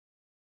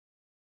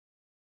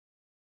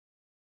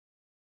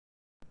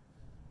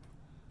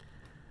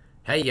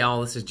Hey y'all,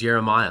 this is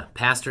Jeremiah,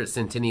 pastor at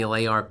Centennial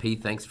ARP.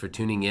 Thanks for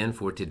tuning in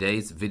for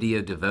today's video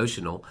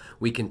devotional.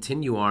 We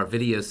continue our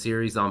video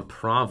series on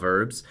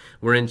Proverbs.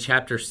 We're in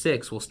chapter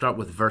 6. We'll start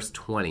with verse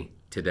 20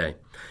 today.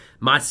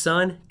 My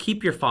son,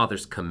 keep your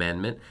father's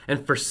commandment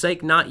and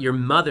forsake not your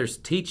mother's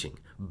teaching.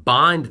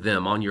 Bind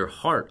them on your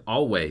heart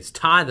always.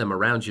 Tie them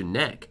around your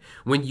neck.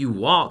 When you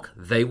walk,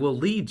 they will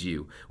lead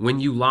you.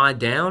 When you lie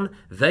down,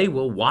 they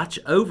will watch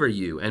over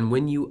you. And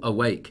when you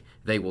awake,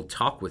 they will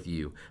talk with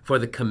you. For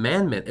the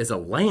commandment is a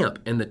lamp,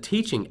 and the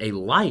teaching a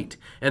light,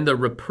 and the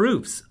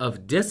reproofs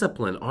of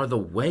discipline are the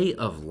way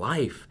of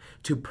life,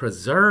 to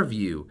preserve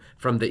you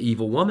from the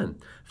evil woman,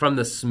 from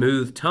the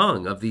smooth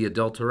tongue of the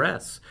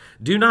adulteress.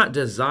 Do not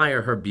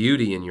desire her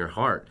beauty in your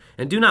heart,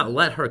 and do not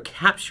let her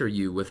capture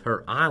you with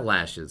her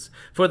eyelashes.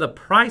 For the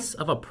price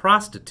of a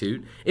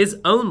prostitute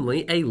is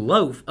only a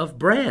loaf of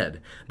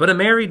bread, but a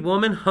married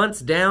woman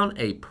hunts down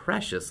a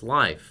precious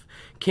life.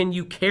 Can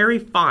you carry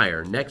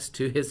fire next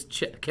to his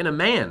Can a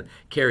man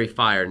carry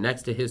fire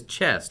next to his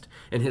chest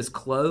and his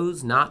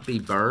clothes not be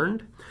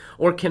burned?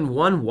 Or can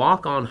one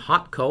walk on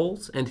hot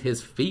coals and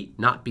his feet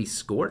not be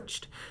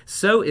scorched?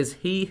 So is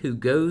he who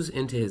goes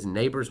into his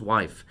neighbor's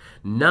wife.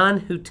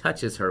 None who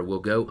touches her will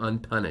go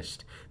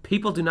unpunished.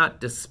 People do not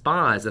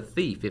despise a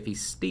thief if he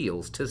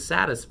steals to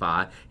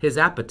satisfy his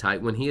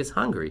appetite when he is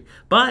hungry.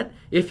 But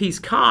if he's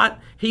caught,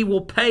 he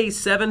will pay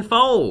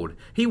sevenfold.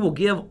 He will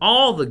give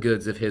all the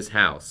goods of his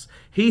house.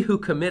 He who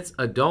commits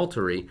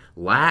adultery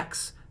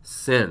lacks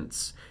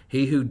sense.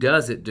 He who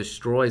does it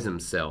destroys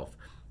himself.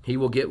 He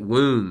will get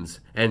wounds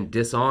and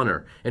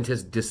dishonor, and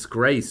his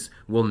disgrace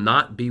will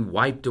not be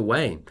wiped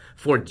away.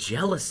 For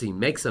jealousy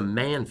makes a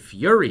man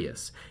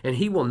furious, and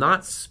he will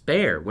not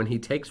spare when he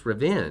takes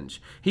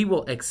revenge. He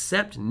will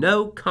accept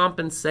no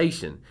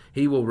compensation.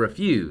 He will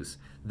refuse,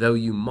 though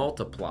you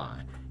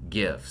multiply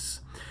gifts.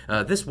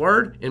 This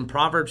word in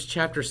Proverbs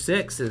chapter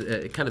 6,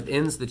 it kind of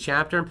ends the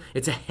chapter.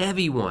 It's a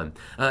heavy one.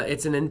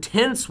 It's an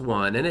intense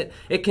one, and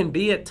it can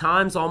be at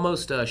times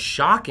almost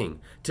shocking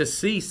to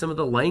see some of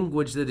the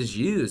language that is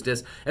used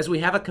as we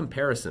have a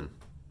comparison.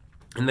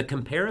 And the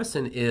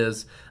comparison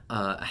is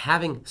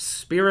having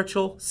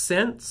spiritual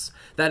sense,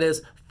 that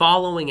is,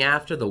 following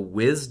after the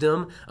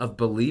wisdom of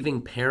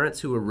believing parents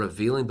who are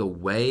revealing the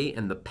way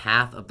and the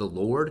path of the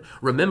Lord.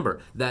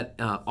 Remember that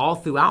all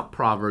throughout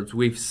Proverbs,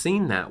 we've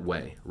seen that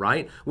way,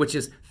 right? Which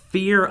is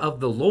fear of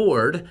the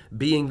Lord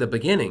being the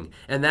beginning,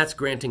 and that's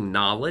granting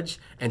knowledge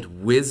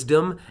and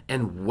wisdom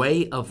and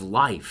way of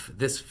life,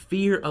 this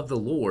fear of the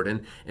Lord.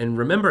 And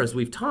remember, as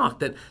we've talked,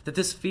 that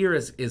this fear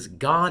is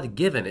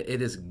God-given.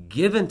 It is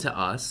given to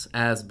us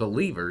as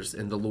believers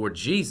in the Lord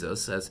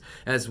Jesus,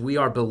 as we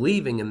are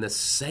believing in this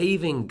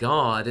saving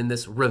God, in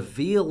this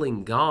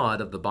revealing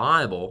God of the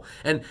Bible.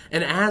 And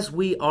as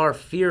we are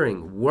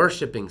fearing,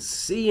 worshiping,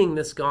 seeing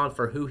this God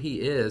for who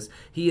He is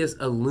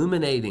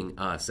illuminating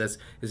us, as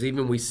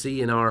even we see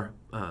in our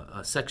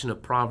section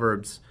of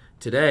Proverbs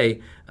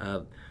today.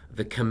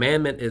 The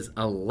commandment is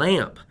a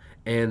lamp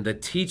and the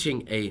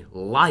teaching a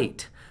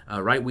light.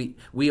 Right?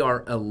 We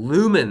are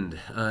illumined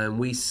and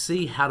we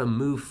see how to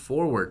move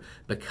forward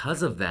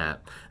because of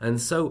that.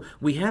 And so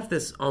we have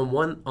this on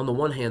the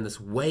one hand,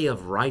 this way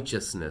of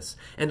righteousness,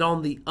 and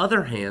on the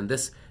other hand,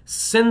 this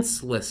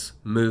senseless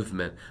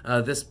movement,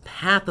 this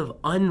path of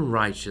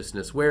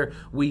unrighteousness, where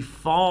we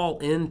fall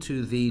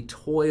into the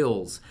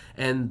toils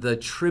and the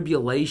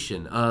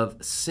tribulation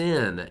of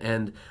sin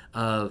and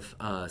of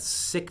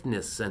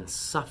sickness and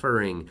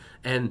suffering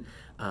and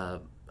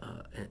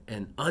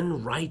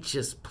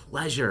unrighteous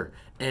pleasure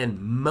and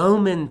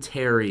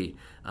momentary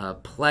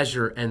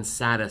pleasure and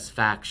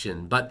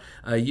satisfaction. But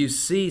you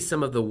see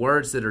some of the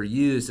words that are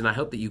used, and I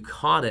hope that you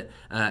caught it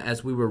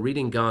as we were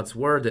reading God's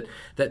Word,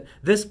 that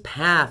this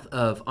path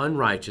of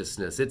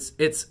unrighteousness,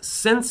 it's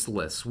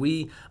senseless.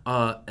 We,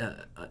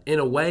 in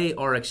a way,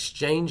 are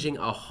exchanging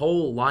a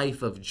whole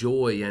life of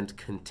joy and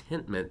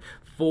contentment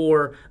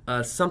for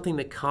something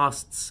that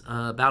costs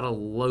about a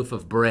loaf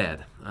of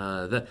bread,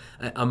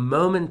 a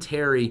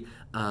momentary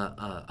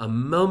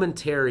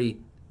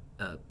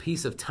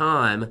piece of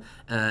time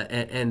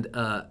and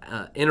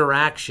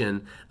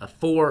interaction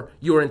for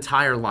your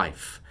entire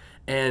life.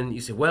 And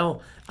you say,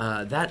 well,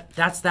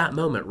 that's that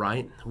moment,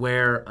 right,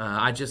 where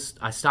I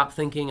stop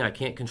thinking, I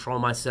can't control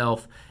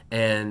myself,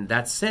 and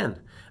that's sin.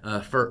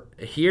 For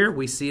here,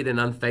 we see it in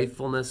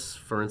unfaithfulness,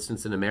 for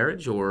instance, in a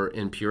marriage or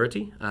in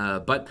purity,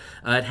 but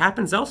it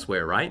happens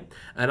elsewhere, right?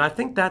 And I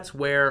think that's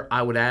where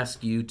I would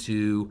ask you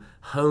to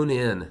hone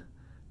in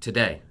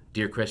today,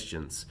 dear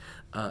Christians.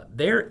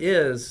 There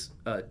is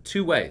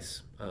two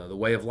ways, the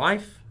way of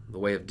life, the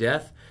way of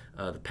death,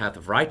 the path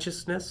of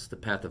righteousness, the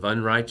path of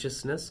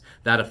unrighteousness,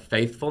 that of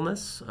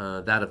faithfulness,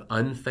 that of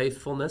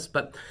unfaithfulness.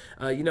 But,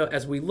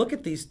 as we look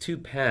at these two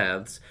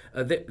paths,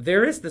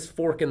 there is this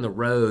fork in the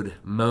road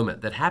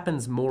moment that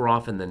happens more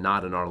often than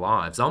not in our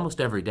lives,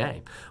 almost every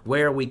day,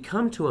 where we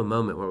come to a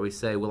moment where we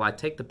say, well, I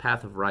take the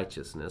path of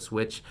righteousness,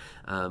 which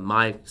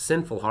my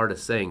sinful heart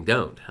is saying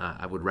don't.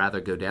 I would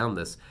rather go down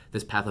this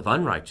this path of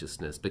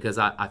unrighteousness because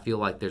I feel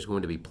like there's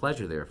going to be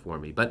pleasure there for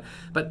me. But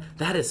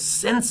that is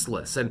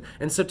senseless.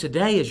 And so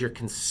today, as you're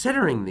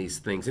considering these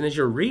things and as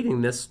you're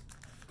reading this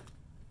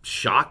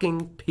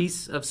shocking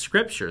piece of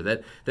Scripture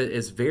that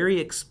is very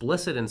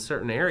explicit in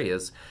certain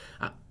areas,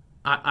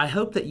 I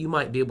hope that you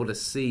might be able to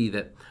see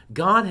that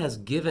God has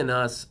given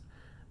us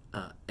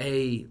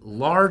a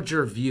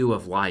larger view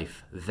of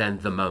life than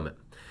the moment.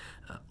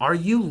 Are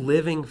you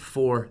living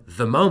for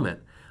the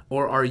moment,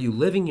 or are you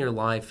living your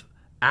life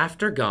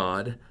after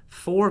God,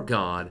 for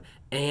God,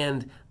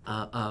 and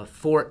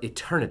for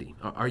eternity?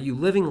 Are you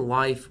living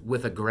life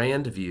with a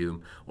grand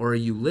view, or are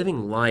you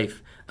living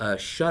life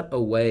shut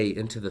away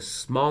into the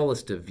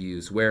smallest of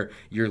views where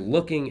you're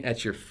looking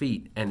at your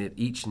feet and at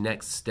each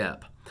next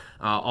step?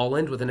 I'll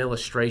end with an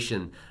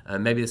illustration.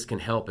 Maybe this can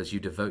help as you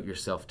devote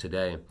yourself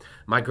today.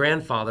 My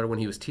grandfather, when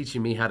he was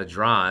teaching me how to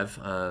drive,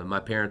 my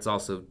parents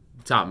also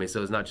taught me,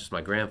 so it's not just my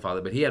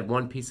grandfather, but he had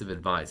one piece of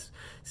advice.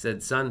 He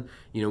said, son,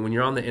 when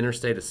you're on the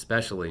interstate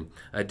especially,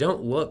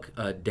 don't look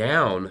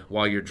down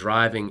while you're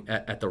driving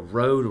at the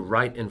road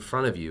right in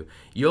front of you.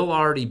 You'll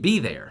already be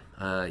there.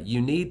 You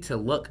need to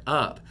look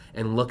up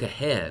and look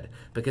ahead,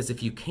 because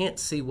if you can't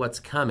see what's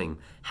coming,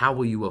 how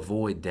will you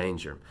avoid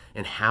danger?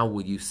 And how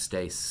will you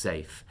stay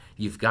safe?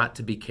 You've got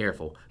to be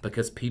careful,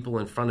 because people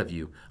in front of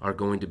you are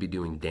going to be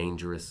doing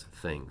dangerous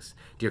things.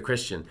 Dear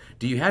Christian,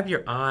 do you have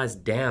your eyes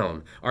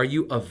down? Are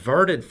you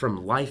averted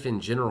from life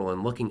in general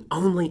and looking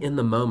only in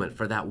the moment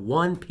for that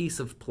one piece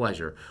of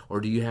pleasure?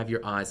 Or do you have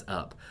your eyes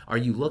up? Are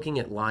you looking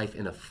at life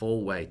in a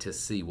full way to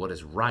see what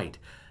is right?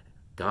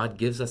 God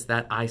gives us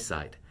that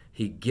eyesight.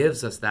 He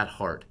gives us that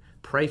heart.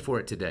 Pray for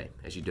it today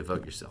as you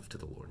devote yourself to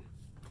the Lord.